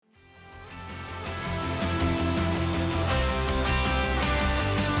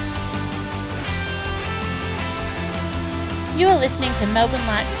You are listening to Melbourne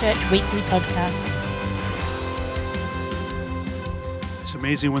Lights Church Weekly Podcast. It's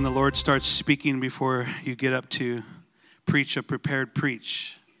amazing when the Lord starts speaking before you get up to preach a prepared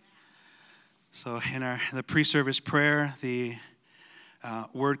preach. So in the pre-service prayer, the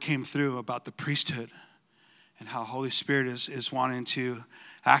word came through about the priesthood and how Holy Spirit is wanting to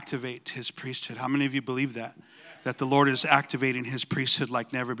activate His priesthood. How many of you believe that? That the Lord is activating His priesthood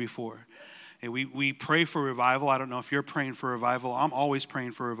like never before. And we pray for revival. I don't know if you're praying for revival. I'm always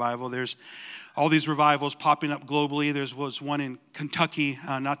praying for revival. There's all these revivals popping up globally. There was one in Kentucky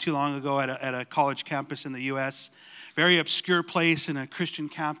not too long ago at a college campus in the U.S. Very obscure place in a Christian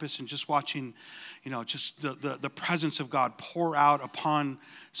campus, and just watching, just the presence of God pour out upon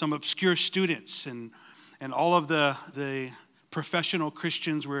some obscure students, and all of the professional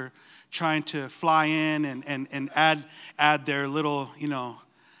Christians were trying to fly in and add their little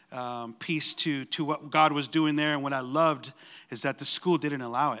piece to what God was doing there. And what I loved is that the school didn't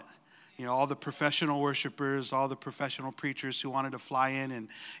allow it. All the professional worshipers, all the professional preachers who wanted to fly in and,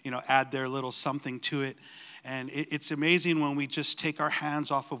 add their little something to it. And it's amazing when we just take our hands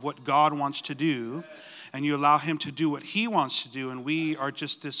off of what God wants to do and you allow Him to do what He wants to do. And we are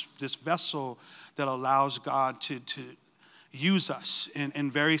just this vessel that allows God to use us in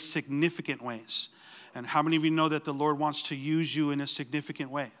very significant ways. And how many of you know that the Lord wants to use you in a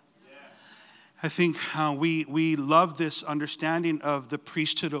significant way? I think we love this understanding of the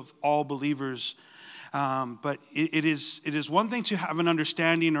priesthood of all believers, but it is one thing to have an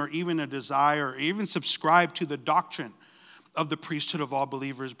understanding or even a desire or even subscribe to the doctrine of the priesthood of all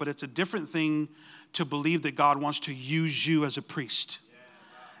believers, but it's a different thing to believe that God wants to use you as a priest.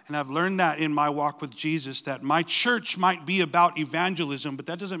 And I've learned that in my walk with Jesus, that my church might be about evangelism, but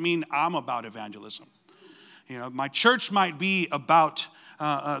that doesn't mean I'm about evangelism. My church might be about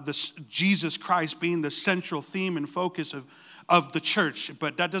Jesus Christ being the central theme and focus of the church,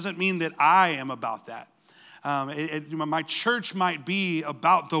 but that doesn't mean that I am about that. My church might be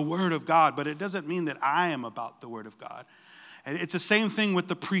about the Word of God, but it doesn't mean that I am about the Word of God. And it's the same thing with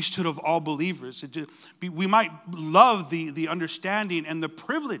the priesthood of all believers. We might love the understanding and the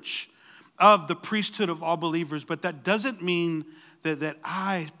privilege of the priesthood of all believers, but that doesn't mean that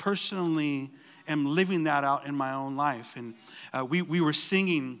I personally am living that out in my own life. And we were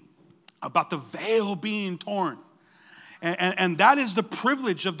singing about the veil being torn. And that is the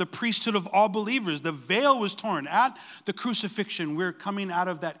privilege of the priesthood of all believers. The veil was torn at the crucifixion. We're coming out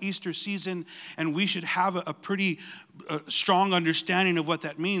of that Easter season, and we should have a pretty strong understanding of what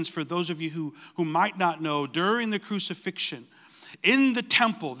that means. For those of you who might not know, during the crucifixion, in the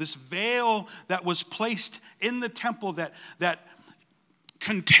temple, this veil that was placed in the temple that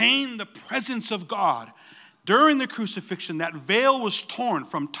contained the presence of God, during the crucifixion, that veil was torn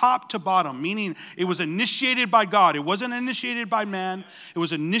from top to bottom, meaning it was initiated by God. It wasn't initiated by man. It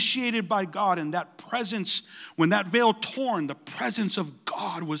was initiated by God. And that presence, when that veil torn, the presence of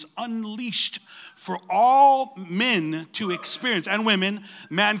God was unleashed for all men to experience, and women,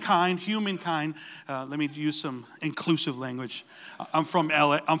 mankind, humankind. Let me use some inclusive language. I'm from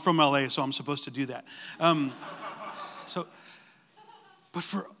LA, so I'm supposed to do that. But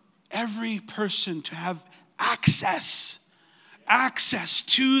for every person to have access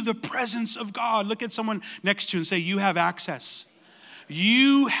to the presence of God. Look at someone next to you and say, you have access.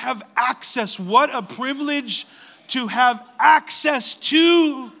 You have access. What a privilege to have access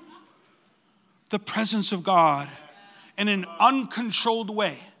to the presence of God in an uncontrolled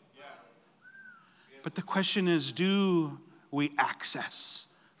way. But the question is, do we access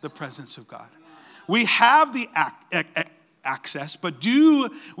the presence of God? We have the access, but do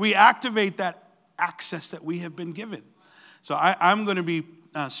we activate that access that we have been given? So I'm going to be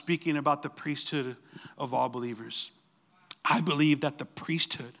speaking about the priesthood of all believers. I believe that the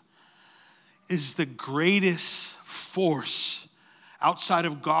priesthood is the greatest force outside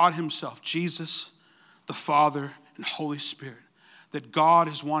of God Himself, Jesus, the Father, and Holy Spirit, that God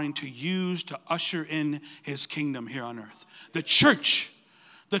is wanting to use to usher in His kingdom here on earth. The church,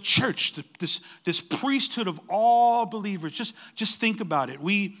 this priesthood of all believers. Just think about it.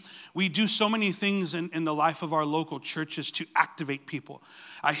 We do so many things in the life of our local churches to activate people.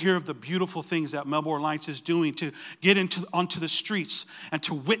 I hear of the beautiful things that Melbourne Lights is doing to get onto the streets and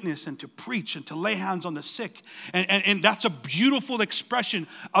to witness and to preach and to lay hands on the sick. And that's a beautiful expression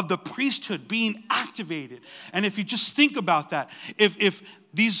of the priesthood being activated. And if you just think about that, if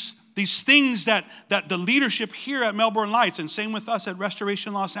these things that the leadership here at Melbourne Lights, and same with us at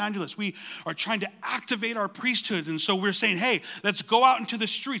Restoration Los Angeles, we are trying to activate our priesthood. And so we're saying, hey, let's go out into the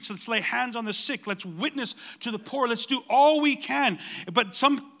streets. Let's lay hands on the sick. Let's witness to the poor. Let's do all we can. But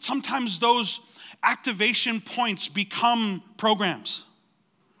sometimes those activation points become programs.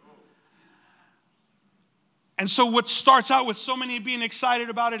 And so what starts out with so many being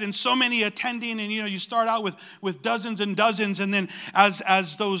excited about it and so many attending, and you start out with dozens and dozens, and then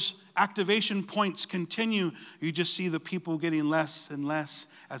as those activation points continue, you just see the people getting less and less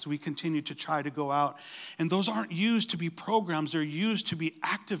as we continue to try to go out. And those aren't used to be programs. They're used to be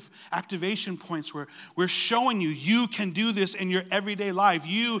activation points where we're showing you can do this in your everyday life.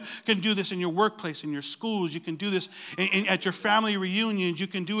 You can do this in your workplace, in your schools. You can do this at your family reunions. You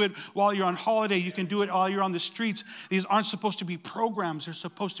can do it while you're on holiday. You can do it while you're on the streets. These aren't supposed to be programs. They're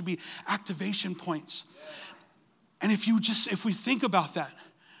supposed to be activation points. And if we think about that,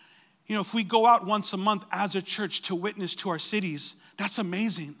 if we go out once a month as a church to witness to our cities, that's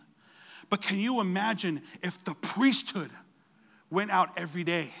amazing. But can you imagine if the priesthood went out every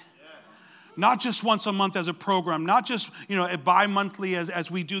day? Not just once a month as a program, not just, bi-monthly as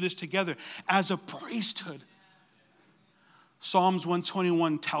we do this together, as a priesthood. Psalms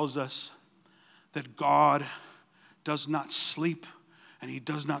 121 tells us that God does not sleep and he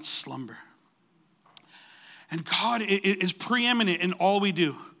does not slumber. And God is preeminent in all we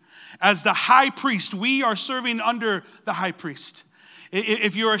do. As the high priest, we are serving under the high priest.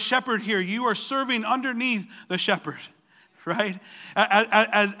 If you're a shepherd here, you are serving underneath the shepherd, right?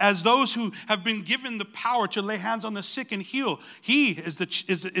 As those who have been given the power to lay hands on the sick and heal, he is the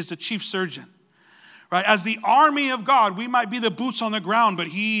chief surgeon, right? As the army of God, we might be the boots on the ground, but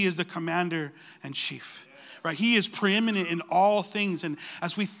he is the commander and chief, right? He is preeminent in all things. And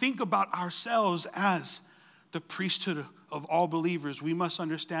as we think about ourselves as the priesthood of all believers, we must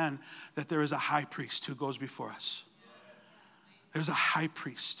understand that there is a high priest who goes before us. There's a high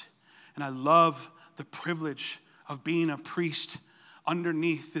priest. And I love the privilege of being a priest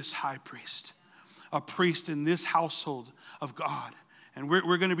underneath this high priest, a priest in this household of God. And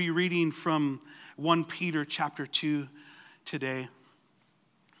we're going to be reading from 1 Peter chapter 2 today.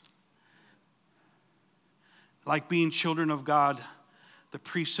 Like being children of God, the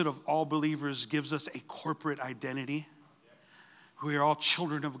priesthood of all believers gives us a corporate identity. We are all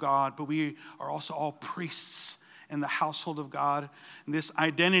children of God, but we are also all priests in the household of God. And this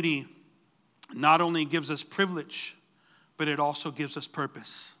identity not only gives us privilege, but it also gives us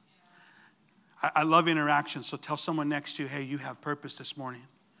purpose. I love interaction, so tell someone next to you, hey, you have purpose this morning.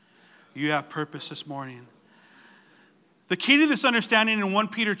 You have purpose this morning. The key to this understanding in 1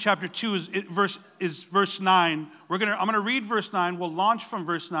 Peter chapter 2 is verse 9. I'm going to read verse 9. We'll launch from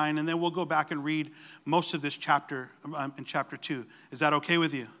verse 9, and then we'll go back and read most of this chapter in chapter 2. Is that okay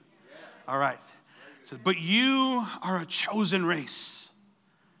with you? Yeah. All right. It says, but you are a chosen race.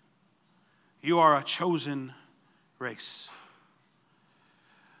 You are a chosen race.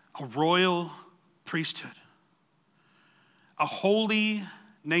 A royal priesthood. A holy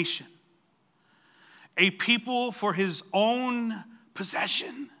nation. A people for his own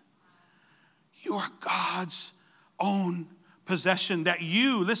possession. You are God's own possession, that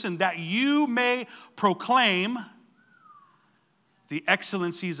you may proclaim the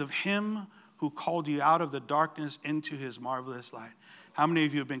excellencies of him who called you out of the darkness into his marvelous light. How many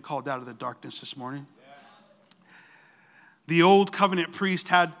of you have been called out of the darkness this morning? Yeah. The old covenant priest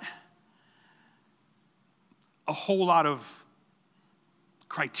had a whole lot of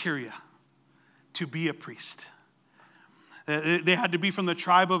criteria to be a priest. They had to be from the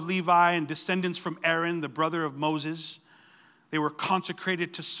tribe of Levi and descendants from Aaron, the brother of Moses. They were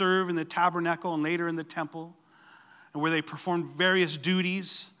consecrated to serve in the tabernacle and later in the temple, and where they performed various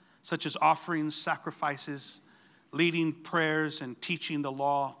duties such as offerings, sacrifices, leading prayers, and teaching the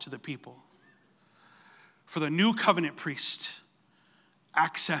law to the people. For the new covenant priest,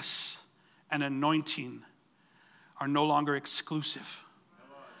 access and anointing are no longer exclusive.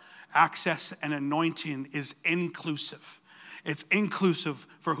 Access and anointing is inclusive. It's inclusive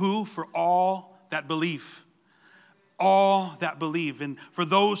for who? For all that believe. All that believe. And for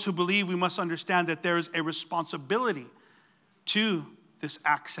those who believe, we must understand that there is a responsibility to this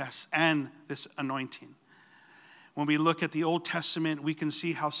access and this anointing. When we look at the Old Testament, we can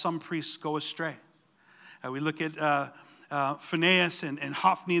see how some priests go astray. We look at Phinehas and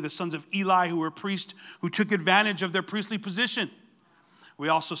Hophni, the sons of Eli, who were priests who took advantage of their priestly position. We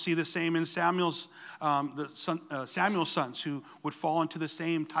also see the same in Samuel's sons, who would fall into the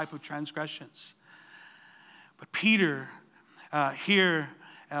same type of transgressions. But Peter here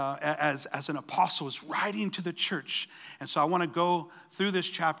as an apostle is writing to the church. And so I want to go through this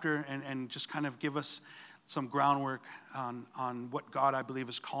chapter and just kind of give us some groundwork on what God, I believe,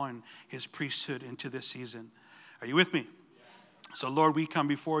 is calling his priesthood into this season. Are you with me? Yes. So, Lord, we come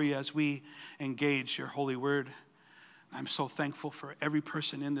before you as we engage your holy word. I'm so thankful for every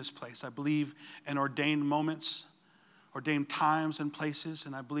person in this place. I believe in ordained moments, ordained times and places,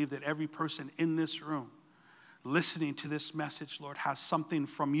 and I believe that every person in this room listening to this message, Lord, has something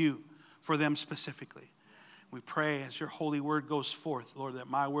from you for them specifically. We pray as your holy word goes forth, Lord, that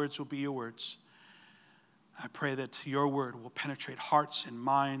my words will be your words. I pray that your word will penetrate hearts and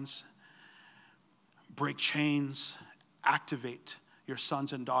minds, break chains, activate your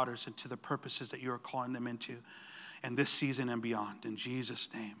sons and daughters into the purposes that you are calling them into in this season and beyond. In Jesus'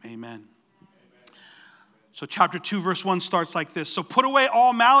 name, amen. So chapter 2, verse 1 starts like this. So put away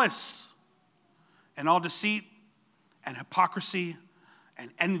all malice and all deceit and hypocrisy and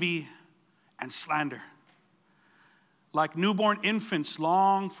envy and slander. Like newborn infants,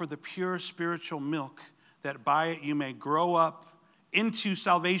 long for the pure spiritual milk, that by it you may grow up into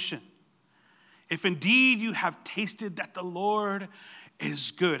salvation. If indeed you have tasted that the Lord is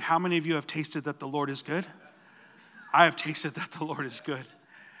good. How many of you have tasted that the Lord is good? I have tasted that the Lord is good.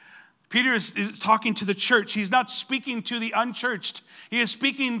 Peter is talking to the church. He's not speaking to the unchurched. He is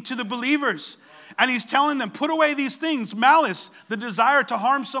speaking to the believers. And he's telling them, put away these things, malice, the desire to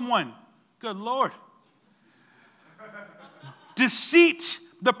harm someone. Good Lord. Deceit,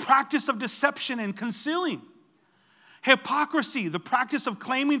 the practice of deception and concealing. Hypocrisy, the practice of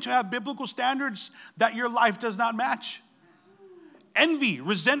claiming to have biblical standards that your life does not match. Envy,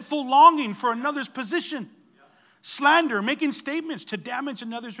 resentful longing for another's position. Slander, making statements to damage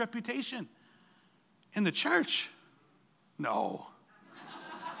another's reputation. In the church? No.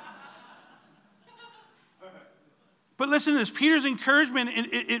 But listen to this. Peter's encouragement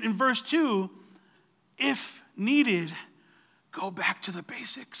in verse 2, if needed, go back to the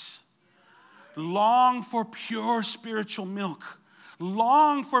basics. Long for pure spiritual milk.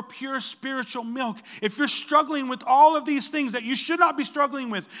 Long for pure spiritual milk. If you're struggling with all of these things that you should not be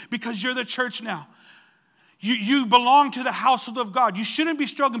struggling with because you're the church now, you belong to the household of God. You shouldn't be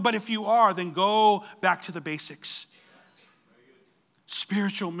struggling, but if you are, then go back to the basics.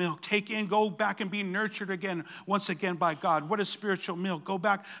 Spiritual milk. Go back and be nurtured again, once again by God. What is spiritual milk? Go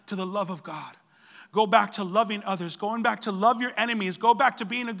back to the love of God. Go back to loving others. Going back to love your enemies. Go back to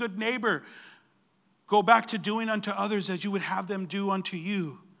being a good neighbor. Go back to doing unto others as you would have them do unto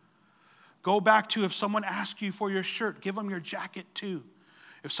you. Go back to, if someone asks you for your shirt, give them your jacket too.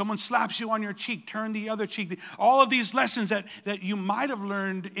 If someone slaps you on your cheek, turn the other cheek. All of these lessons that you might have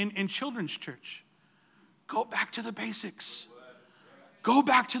learned in children's church. Go back to the basics. Go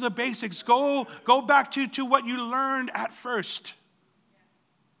back to the basics. Go back to what you learned at first.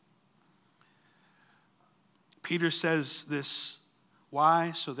 Peter says this.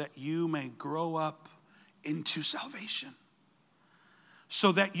 Why? So that you may grow up into salvation.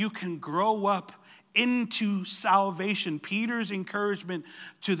 So that you can grow up into salvation. Peter's encouragement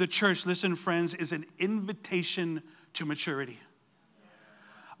to the church, listen, friends, is an invitation to maturity.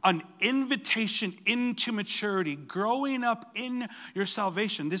 An invitation into maturity, growing up in your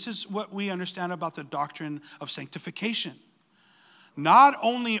salvation. This is what we understand about the doctrine of sanctification. Not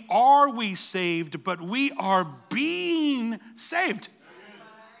only are we saved, but we are being saved.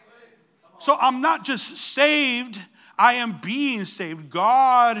 So I'm not just saved, I am being saved.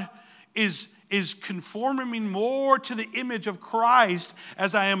 God is conforming me more to the image of Christ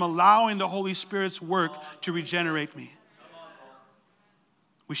as I am allowing the Holy Spirit's work to regenerate me.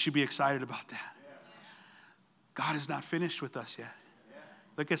 We should be excited about that. God is not finished with us yet.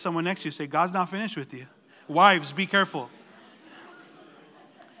 Look at someone next to you and say, God's not finished with you. Wives, be careful.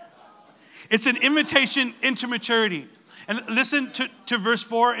 It's an invitation into maturity. And listen to verse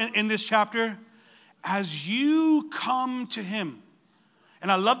 4 in this chapter. As you come to him, and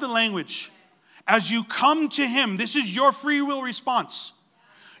I love the language, as you come to him, this is your free will response.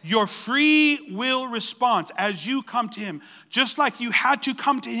 Your free will response as you come to him. Just like you had to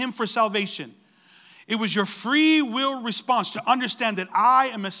come to him for salvation. It was your free will response to understand that I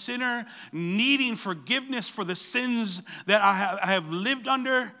am a sinner needing forgiveness for the sins that I have lived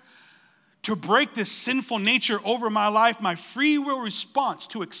under. To break this sinful nature over my life, my free will response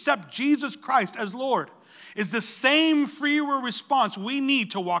to accept Jesus Christ as Lord is the same free will response we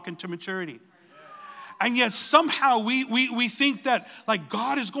need to walk into maturity. And yet somehow we think that like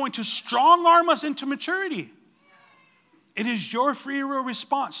God is going to strong arm us into maturity. It is your free will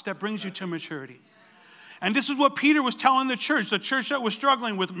response that brings you to maturity. And this is what Peter was telling the church that was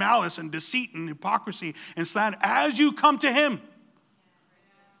struggling with malice and deceit and hypocrisy and slander. As you come to him,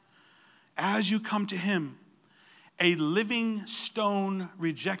 as you come to him, a living stone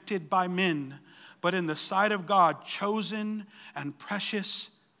rejected by men, but in the sight of God, chosen and precious,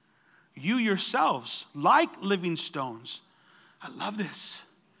 you yourselves, like living stones. I love this.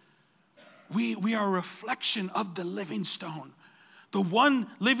 We are a reflection of the living stone. The one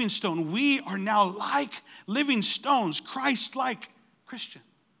living stone. We are now like living stones, Christ-like Christian.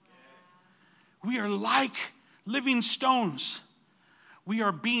 We are like living stones. We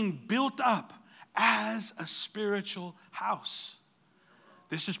are being built up as a spiritual house.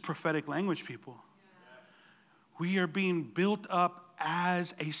 This is prophetic language, people. We are being built up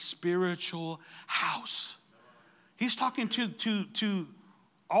as a spiritual house. He's talking to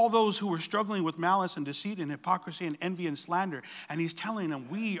all those who were struggling with malice and deceit and hypocrisy and envy and slander. And he's telling them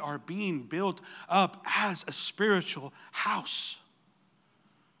we are being built up as a spiritual house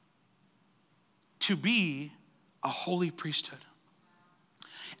to be a holy priesthood,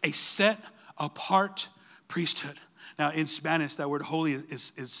 a set apart priesthood. Now in Spanish, that word holy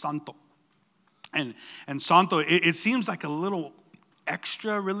is santo. And santo, it seems like a little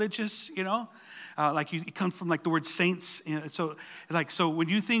extra religious, like it comes from like the word saints. So when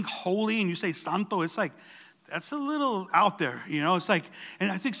you think holy and you say santo, it's like, that's a little out there, It's like,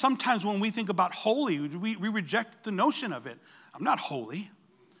 and I think sometimes when we think about holy, we reject the notion of it. I'm not holy.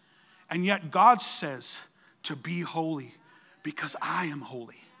 And yet God says to be holy because I am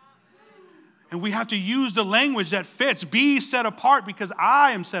holy. And we have to use the language that fits. Be set apart because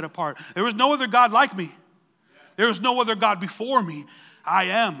I am set apart. There is no other God like me. There is no other God before me. I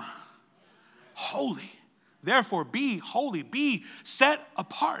am holy. Therefore, be holy. Be set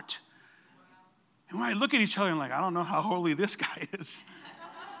apart. And when I look at each other and I don't know how holy this guy is.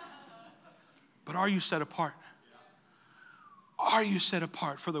 But are you set apart? Are you set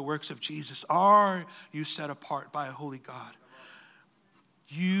apart for the works of Jesus? Are you set apart by a holy God?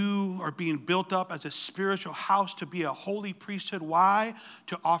 You are being built up as a spiritual house to be a holy priesthood. Why?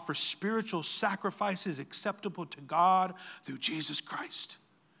 To offer spiritual sacrifices acceptable to God through Jesus Christ.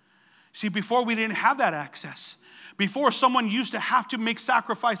 See, before we didn't have that access. Before, someone used to have to make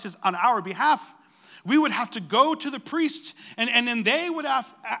sacrifices on our behalf. We would have to go to the priests, and then they would have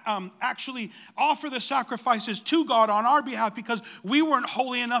actually offer the sacrifices to God on our behalf because we weren't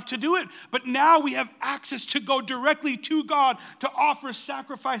holy enough to do it. But now we have access to go directly to God to offer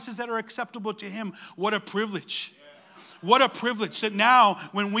sacrifices that are acceptable to him. What a privilege. What a privilege that now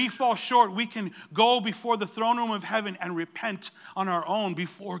when we fall short, we can go before the throne room of heaven and repent on our own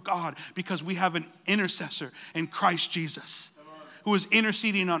before God because we have an intercessor in Christ Jesus who is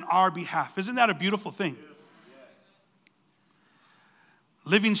interceding on our behalf. Isn't that a beautiful thing?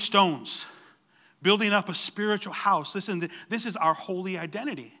 Living stones, building up a spiritual house. Listen, this is our holy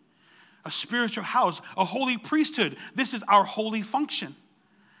identity. A spiritual house, a holy priesthood. This is our holy function.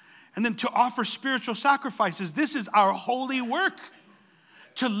 And then to offer spiritual sacrifices, this is our holy work.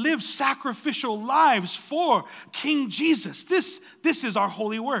 To live sacrificial lives for King Jesus. This is our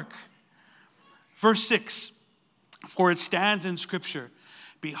holy work. Verse 6. For it stands in Scripture,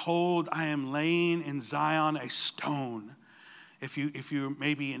 behold, I am laying in Zion a stone. If you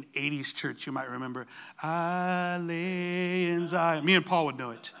maybe in 80s church, you might remember, I lay in Zion. Me and Paul would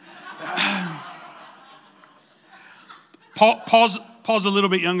know it. Paul's a little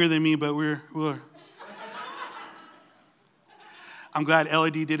bit younger than me, but we're I'm glad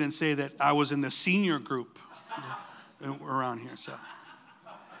LED didn't say that I was in the senior group around here, so.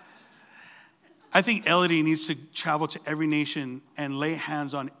 I think LED needs to travel to every nation and lay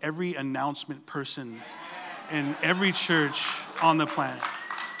hands on every announcement person in every church on the planet.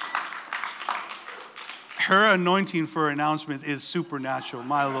 Her anointing for announcements is supernatural,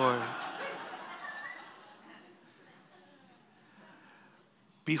 my Lord.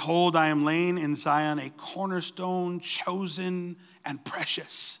 Behold, I am laying in Zion a cornerstone, chosen and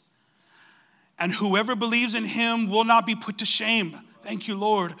precious. And whoever believes in him will not be put to shame. Thank you,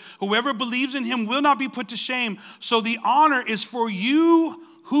 Lord. Whoever believes in him will not be put to shame. So the honor is for you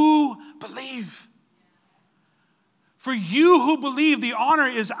who believe. For you who believe, the honor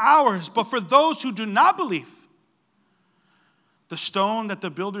is ours. But for those who do not believe, the stone that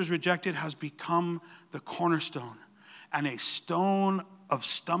the builders rejected has become the cornerstone, and a stone of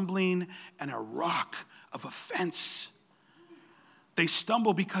stumbling and a rock of offense. They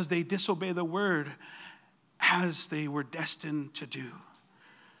stumble because they disobey the word, as they were destined to do.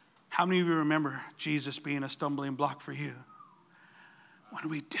 How many of you remember Jesus being a stumbling block for you? When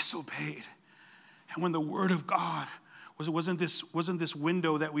we disobeyed, and when the word of God wasn't this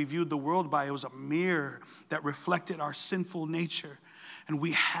window that we viewed the world by. It was a mirror that reflected our sinful nature, and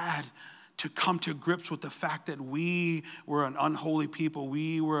we had to come to grips with the fact that we were an unholy people,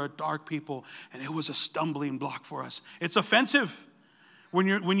 we were a dark people, and it was a stumbling block for us. It's offensive when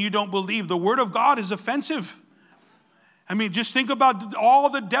you don't believe. The Word of God is offensive. I mean, just think about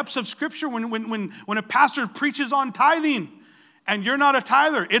all the depths of Scripture when a pastor preaches on tithing and you're not a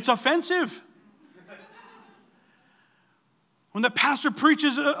tither. It's offensive. When the pastor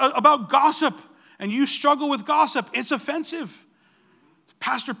preaches about gossip and you struggle with gossip, it's offensive. The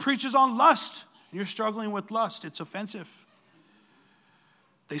pastor preaches on lust and you're struggling with lust. It's offensive.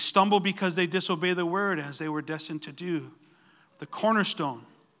 They stumble because they disobey the word as they were destined to do. The cornerstone.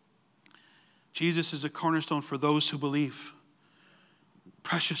 Jesus is a cornerstone for those who believe.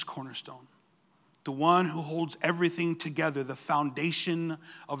 Precious cornerstone. The one who holds everything together, the foundation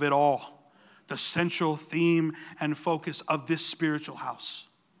of it all. The central theme and focus of this spiritual house.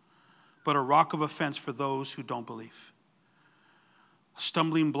 But a rock of offense for those who don't believe. A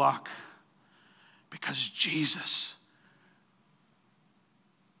stumbling block because Jesus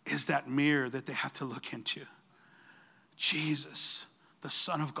is that mirror that they have to look into. Jesus, the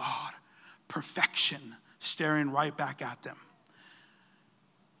Son of God, perfection staring right back at them.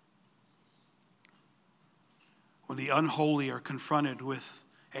 When the unholy are confronted with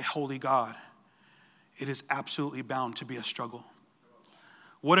a holy God, it is absolutely bound to be a struggle.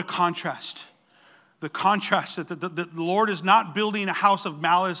 What a contrast. The contrast that the Lord is not building a house of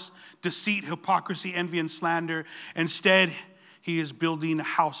malice, deceit, hypocrisy, envy, and slander. Instead, he is building a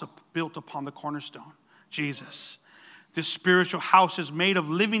house built upon the cornerstone, Jesus. This spiritual house is made of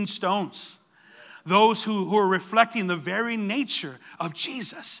living stones. Those who are reflecting the very nature of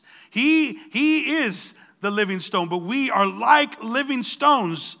Jesus. He is the living stone, but we are like living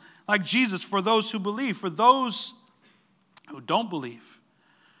stones, like Jesus, for those who believe. For those who don't believe,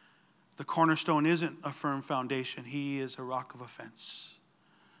 the cornerstone isn't a firm foundation. He is a rock of offense.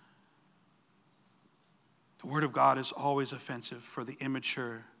 The word of God is always offensive for the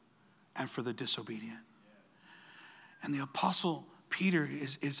immature and for the disobedient. And the apostle Peter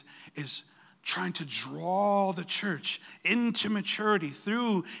is trying to draw the church into maturity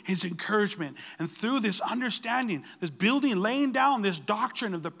through his encouragement and through this understanding, this building, laying down this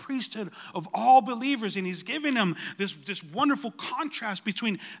doctrine of the priesthood of all believers. And he's giving them this wonderful contrast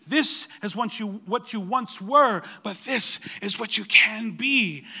between this is what you once were, but this is what you can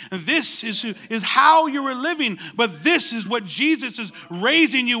be. This is how you were living, but this is what Jesus is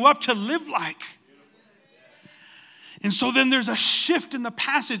raising you up to live like. And so then there's a shift in the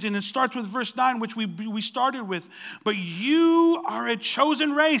passage, and it starts with verse 9, which we started with. But you are a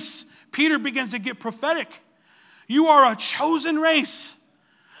chosen race. Peter begins to get prophetic. You are a chosen race,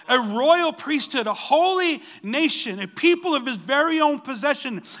 a royal priesthood, a holy nation, a people of his very own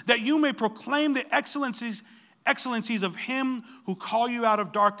possession, that you may proclaim the excellencies of him who called you out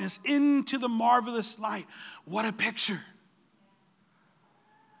of darkness into the marvelous light. What a picture.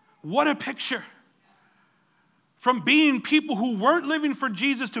 What a picture. From being people who weren't living for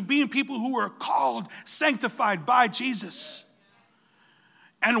Jesus to being people who were called, sanctified by Jesus.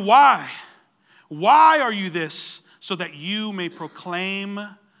 And why? Why are you this? So that you may proclaim,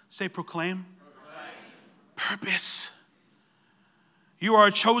 say proclaim. Purpose. You are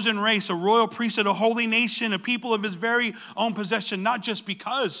a chosen race, a royal priesthood, a holy nation, a people of his very own possession, not just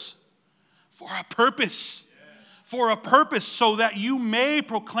because, for a purpose. For a purpose, so that you may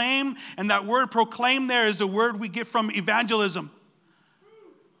proclaim, and that word proclaim there is the word we get from evangelism.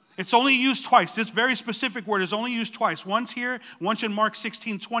 It's only used twice. This very specific word is only used twice. Once here, once in Mark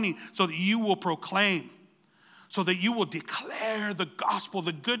 16:20, so that you will proclaim, so that you will declare the gospel,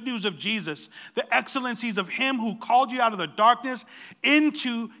 the good news of Jesus, the excellencies of him who called you out of the darkness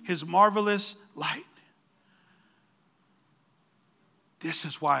into his marvelous light. This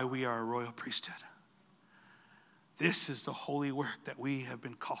is why we are a royal priesthood. This is the holy work that we have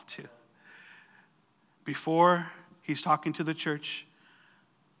been called to. Before he's talking to the church,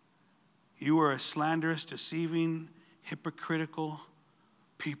 you are a slanderous, deceiving, hypocritical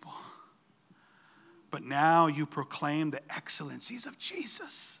people. But now you proclaim the excellencies of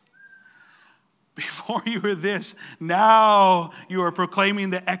Jesus. Before you were this, now you are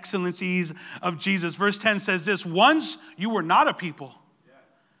proclaiming the excellencies of Jesus. Verse 10 says this, once you were not a people.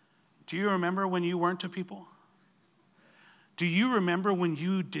 Do you remember when you weren't a people? Do you remember when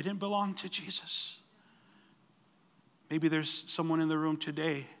you didn't belong to Jesus? Maybe there's someone in the room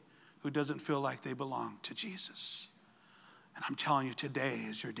today who doesn't feel like they belong to Jesus. And I'm telling you, today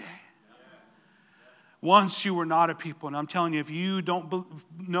is your day. Once you were not a people. And I'm telling you, if you don't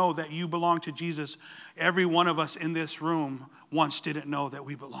know that you belong to Jesus, every one of us in this room once didn't know that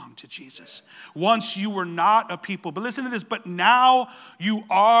we belonged to Jesus. Once you were not a people. But listen to this. But now you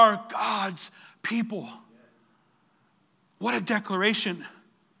are God's people. What a declaration.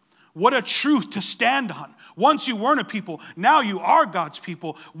 What a truth to stand on. Once you weren't a people, now you are God's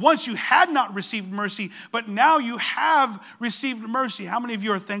people. Once you had not received mercy, but now you have received mercy. How many of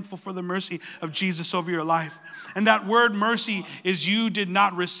you are thankful for the mercy of Jesus over your life? And that word mercy is you did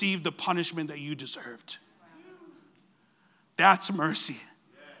not receive the punishment that you deserved. That's mercy.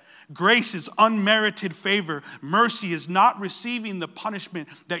 Grace is unmerited favor. Mercy is not receiving the punishment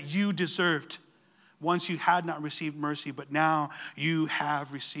that you deserved. Once you had not received mercy, but now you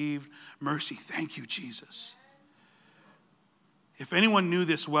have received mercy. Thank you, Jesus. If anyone knew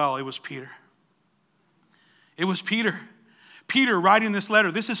this well, it was Peter. It was Peter. Peter writing this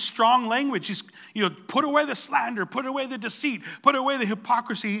letter. This is strong language. He's, put away the slander, put away the deceit, put away the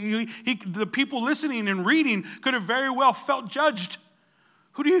hypocrisy. The people listening and reading could have very well felt judged.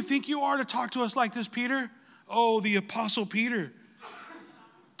 Who do you think you are to talk to us like this, Peter? Oh, the Apostle Peter.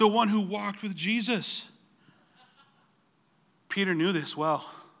 The one who walked with Jesus. Peter knew this well.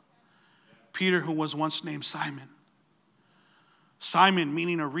 Peter, who was once named Simon. Simon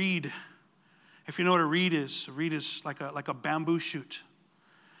meaning a reed. If you know what a reed is like a bamboo shoot.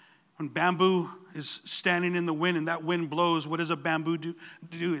 When bamboo is standing in the wind and that wind blows, what does a bamboo do?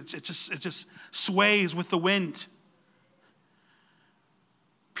 It just sways with the wind.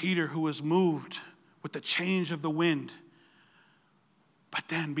 Peter, who was moved with the change of the wind, but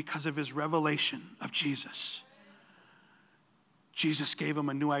then because of his revelation of Jesus, Jesus gave him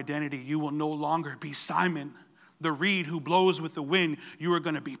a new identity. You will no longer be Simon, the reed who blows with the wind. You are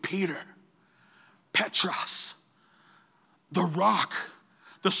going to be Peter, Petros, the rock,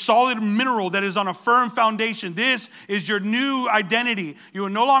 the solid mineral that is on a firm foundation. This is your new identity. You will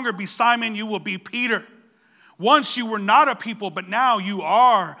no longer be Simon, you will be Peter. Once you were not a people, but now you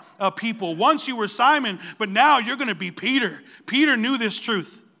are a people. Once you were Simon, but now you're going to be Peter. Peter knew this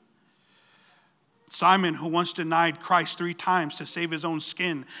truth. Simon, who once denied Christ 3 times to save his own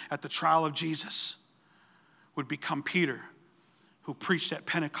skin at the trial of Jesus, would become Peter, who preached at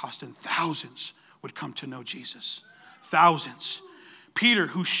Pentecost, and thousands would come to know Jesus. Thousands. Peter,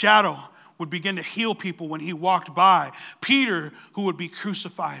 whose shadow would begin to heal people when he walked by. Peter, who would be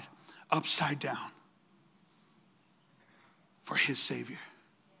crucified upside down for his Savior.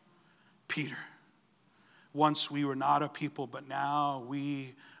 Peter. Once we were not a people, but now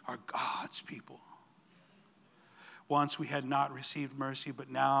we are God's people. Once we had not received mercy, but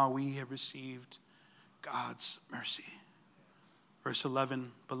now we have received God's mercy. Verse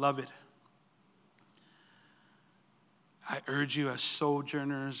 11, beloved, I urge you as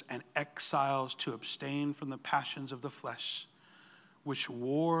sojourners and exiles to abstain from the passions of the flesh, which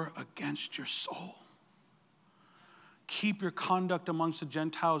war against your soul. Keep your conduct amongst the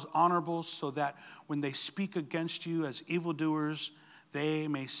Gentiles honorable, so that when they speak against you as evildoers, they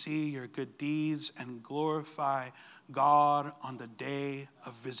may see your good deeds and glorify God on the day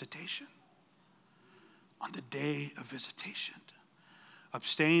of visitation. On the day of visitation.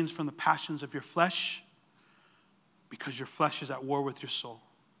 Abstain from the passions of your flesh, because your flesh is at war with your soul.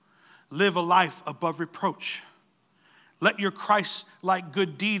 Live a life above reproach. Let your Christ-like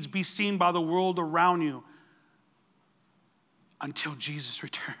good deeds be seen by the world around you until Jesus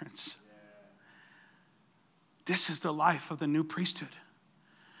returns. This is the life of the new priesthood.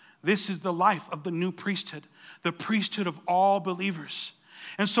 This is the life of the new priesthood, the priesthood of all believers.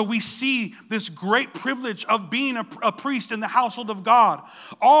 And so we see this great privilege of being a priest in the household of God.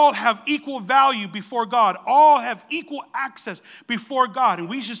 All have equal value before God. All have equal access before God. And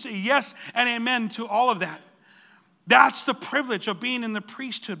we should say yes and amen to all of that. That's the privilege of being in the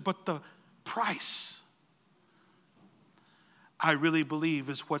priesthood, but the price, I really believe,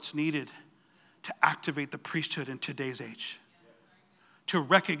 is what's needed to activate the priesthood in today's age. To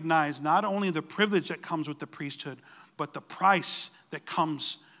recognize not only the privilege that comes with the priesthood, but the price that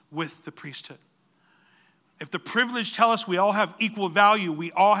comes with the priesthood. If the privilege tells us we all have equal value,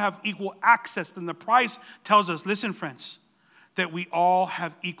 we all have equal access, then the price tells us, listen, friends, that we all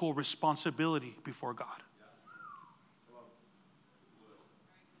have equal responsibility before God.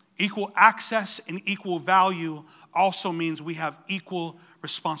 Equal access and equal value also means we have equal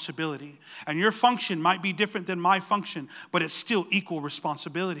responsibility. And your function might be different than my function, but it's still equal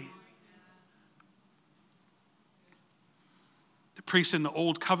responsibility. The priests in the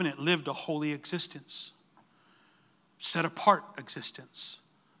Old Covenant lived a holy existence, set apart existence.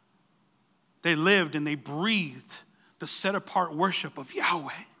 They lived and they breathed the set apart worship of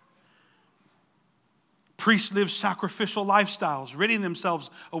Yahweh. Priests lived sacrificial lifestyles, ridding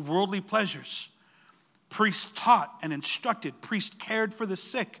themselves of worldly pleasures. Priests taught and instructed. Priests cared for the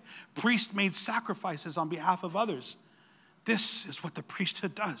sick. Priests made sacrifices on behalf of others. This is what the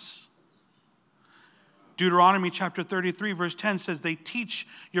priesthood does. Deuteronomy chapter 33, verse 10 says, they teach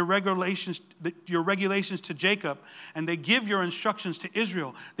your regulations to Jacob, and they give your instructions to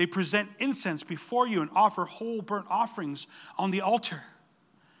Israel. They present incense before you and offer whole burnt offerings on the altar.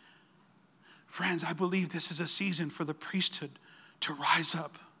 Friends, I believe this is a season for the priesthood to rise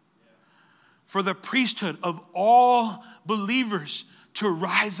up. For the priesthood of all believers to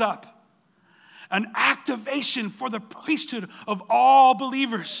rise up. An activation for the priesthood of all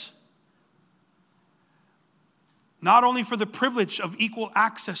believers. Not only for the privilege of equal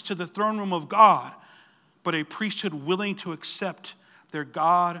access to the throne room of God, but a priesthood willing to accept their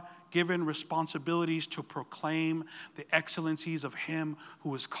God-given responsibilities to proclaim the excellencies of Him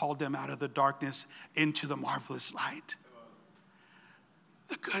who has called them out of the darkness into the marvelous light.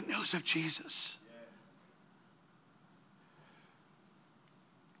 The good news of Jesus.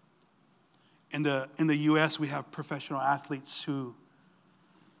 In the U.S., we have professional athletes who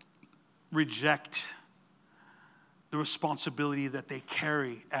reject the responsibility that they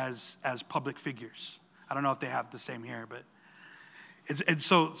carry as public figures. I don't know if they have the same here, but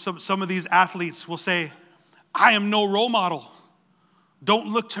so some of these athletes will say, I am no role model. Don't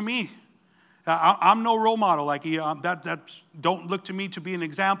look to me. I'm no role model. Like don't look to me to be an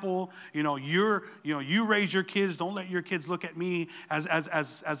example. You raise your kids. Don't let your kids look at me as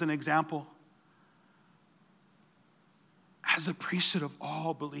an example. As a priesthood of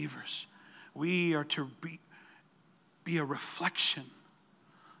all believers, we are to be a reflection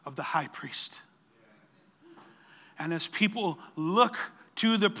of the high priest. And as people look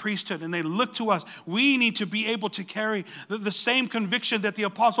to the priesthood and they look to us, we need to be able to carry the same conviction that the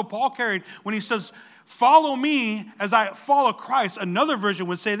Apostle Paul carried when he says, follow me as I follow Christ. Another version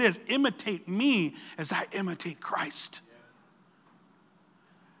would say this, imitate me as I imitate Christ.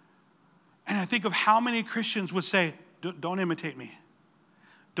 And I think of how many Christians would say, don't imitate me.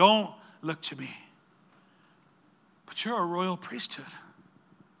 Don't look to me. But you're a royal priesthood.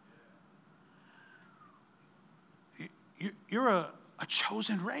 You're a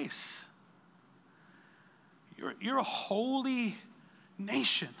chosen race. You're a holy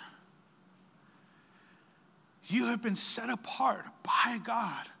nation. You have been set apart by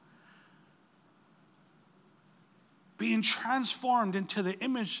God, being transformed into the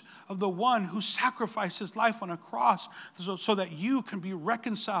image of the one who sacrificed his life on a cross so that you can be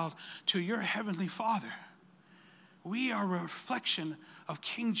reconciled to your heavenly Father. We are a reflection of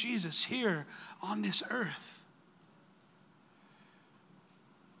King Jesus here on this earth.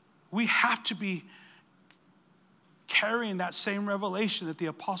 We have to be carrying that same revelation that the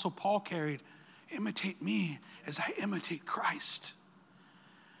Apostle Paul carried. Imitate me as I imitate Christ.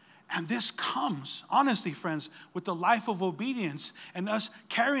 And this comes, honestly, friends, with the life of obedience and us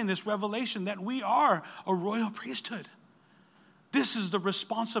carrying this revelation that we are a royal priesthood. This is the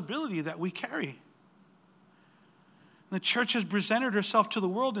responsibility that we carry. The church has presented herself to the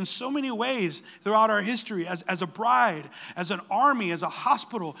world in so many ways throughout our history as a bride, as an army, as a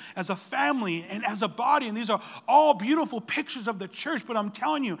hospital, as a family, and as a body. And these are all beautiful pictures of the church. But I'm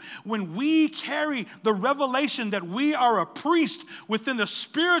telling you, when we carry the revelation that we are a priest within the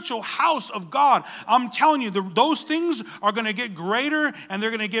spiritual house of God, I'm telling you, those things are going to get greater and they're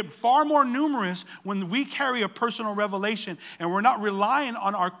going to get far more numerous when we carry a personal revelation and we're not relying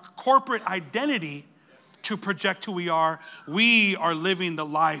on our corporate identity to project who we are. We are living the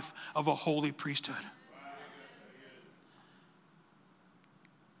life of a holy priesthood.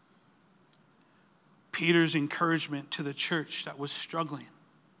 Peter's encouragement to the church that was struggling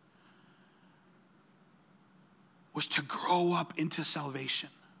was to grow up into salvation.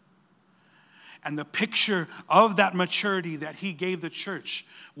 And the picture of that maturity that he gave the church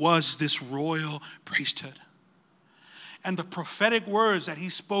was this royal priesthood. And the prophetic words that he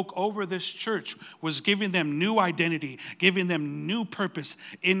spoke over this church was giving them new identity, giving them new purpose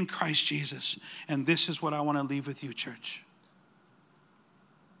in Christ Jesus. And this is what I want to leave with you, church.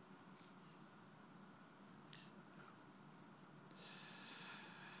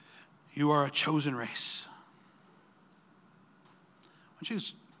 You are a chosen race. Why don't you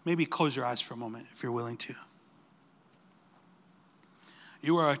just maybe close your eyes for a moment if you're willing to.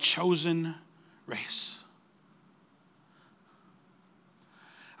 You are a chosen race.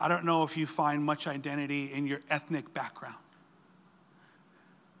 I don't know if you find much identity in your ethnic background.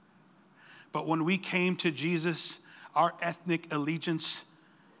 But when we came to Jesus, our ethnic allegiance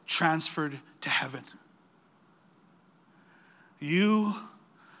transferred to heaven. You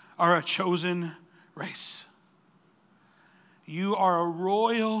are a chosen race. You are a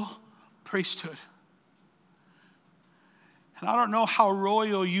royal priesthood. And I don't know how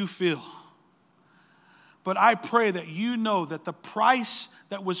royal you feel, but I pray that you know that the price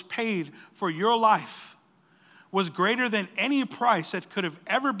that was paid for your life was greater than any price that could have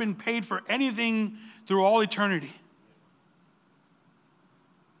ever been paid for anything through all eternity.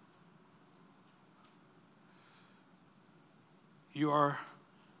 You are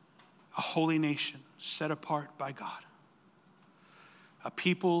a holy nation set apart by God, a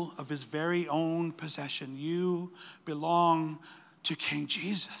people of his very own possession. You belong to King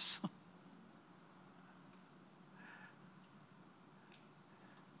Jesus.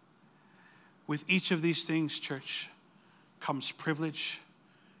 With each of these things, church, comes privilege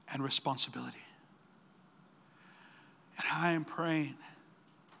and responsibility. And I am praying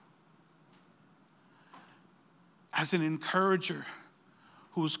as an encourager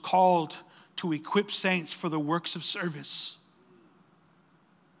who is called to equip saints for the works of service,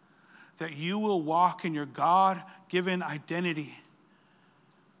 that you will walk in your God-given identity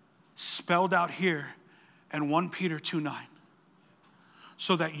spelled out here in 1 Peter 2:9,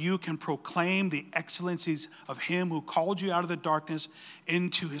 so that you can proclaim the excellencies of him who called you out of the darkness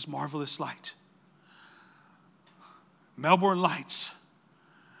into his marvelous light. Melbourne Lights,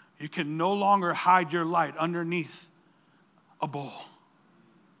 you can no longer hide your light underneath a bowl.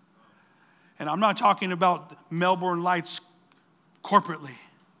 And I'm not talking about Melbourne Lights corporately.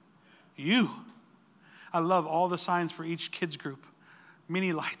 I love all the signs for each kids group,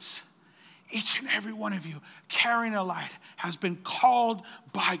 mini lights. Each and every one of you carrying a light has been called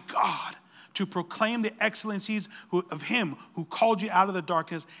by God to proclaim the excellencies of him who called you out of the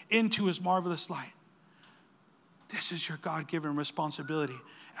darkness into his marvelous light. This is your God-given responsibility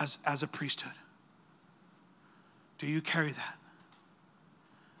as a priesthood. Do you carry that?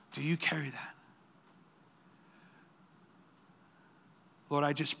 Do you carry that? Lord,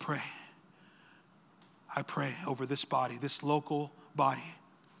 I just pray. I pray over this body, this local body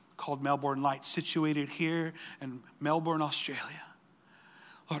called Melbourne Light, situated here in Melbourne, Australia.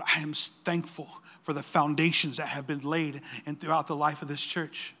 Lord, I am thankful for the foundations that have been laid throughout the life of this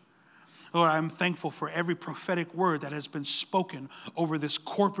church. Lord, I am thankful for every prophetic word that has been spoken over this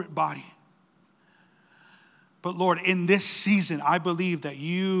corporate body. But Lord, in this season, I believe that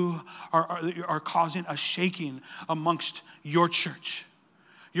you are causing a shaking amongst your church,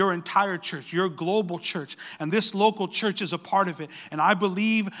 your entire church, your global church, and this local church is a part of it. And I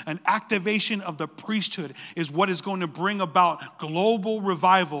believe an activation of the priesthood is what is going to bring about global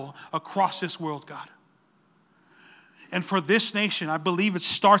revival across this world, God. And for this nation, I believe it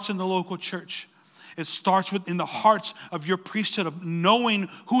starts in the local church. It starts within the hearts of your priesthood, of knowing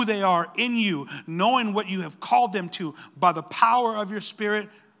who they are in you, knowing what you have called them to by the power of your Spirit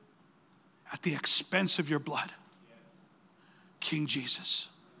at the expense of your blood. King Jesus.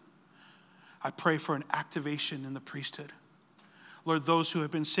 I pray for an activation in the priesthood. Lord, those who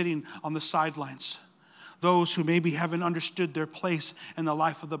have been sitting on the sidelines, those who maybe haven't understood their place in the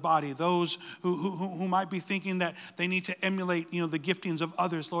life of the body, those who might be thinking that they need to emulate, the giftings of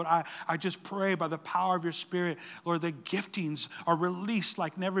others. Lord, I just pray by the power of your Spirit, Lord, the giftings are released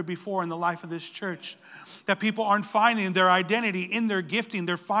like never before in the life of this church. That people aren't finding their identity in their gifting.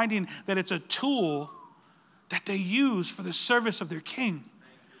 They're finding that it's a tool that they use for the service of their King.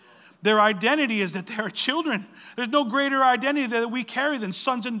 Their identity is that they are children. There's no greater identity that we carry than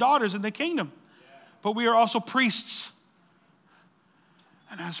sons and daughters in the kingdom. But we are also priests.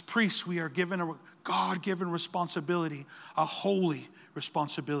 And as priests, we are given a God-given responsibility, a holy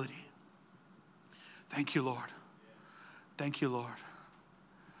responsibility. Thank you, Lord. Thank you, Lord.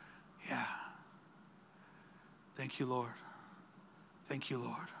 Yeah. Thank you, Lord. Thank you,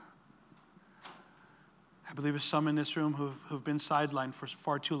 Lord. I believe there's some in this room who've been sidelined for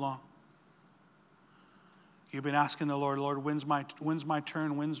far too long. You've been asking the Lord, when's my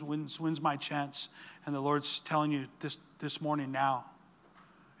turn? When's my chance? And the Lord's telling you this morning, now.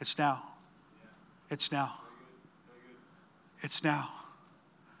 It's now. It's now. It's now.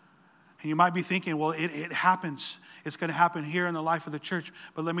 And you might be thinking, well, it happens. It's going to happen here in the life of the church.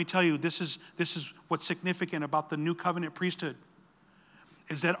 But let me tell you, this is what's significant about the new covenant priesthood,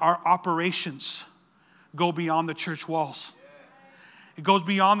 is that our operations go beyond the church walls. It goes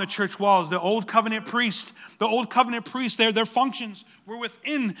beyond the church walls. The old covenant priests, their functions were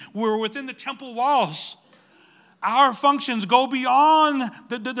within the temple walls. Our functions go beyond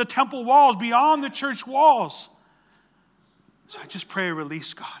the temple walls, beyond the church walls. So I just pray a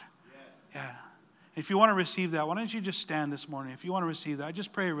release, God. Yeah. If you want to receive that, why don't you just stand this morning? If you want to receive that, I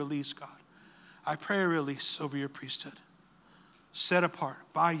just pray a release, God. I pray a release over your priesthood. Set apart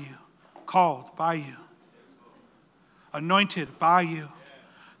by you, called by you, anointed by you,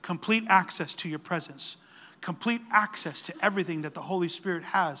 complete access to your presence, complete access to everything that the Holy Spirit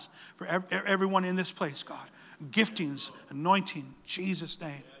has for everyone in this place, God. Giftings, anointing, Jesus'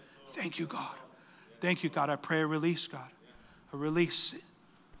 name. Thank you, God. Thank you, God. I pray a release, God. A release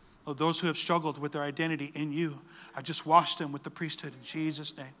of those who have struggled with their identity in you. I just wash them with the priesthood in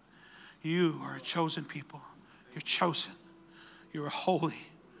Jesus' name. You are a chosen people. You're chosen. You are holy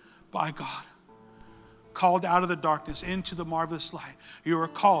by God. Called out of the darkness into the marvelous light. You are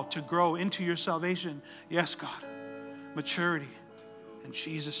called to grow into your salvation. Yes, God. Maturity in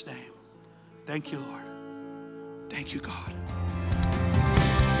Jesus' name. Thank you, Lord. Thank you, God.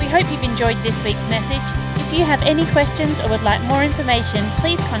 We hope you've enjoyed this week's message. If you have any questions or would like more information,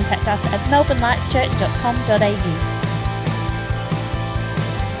 please contact us at melbournelightschurch.com.au.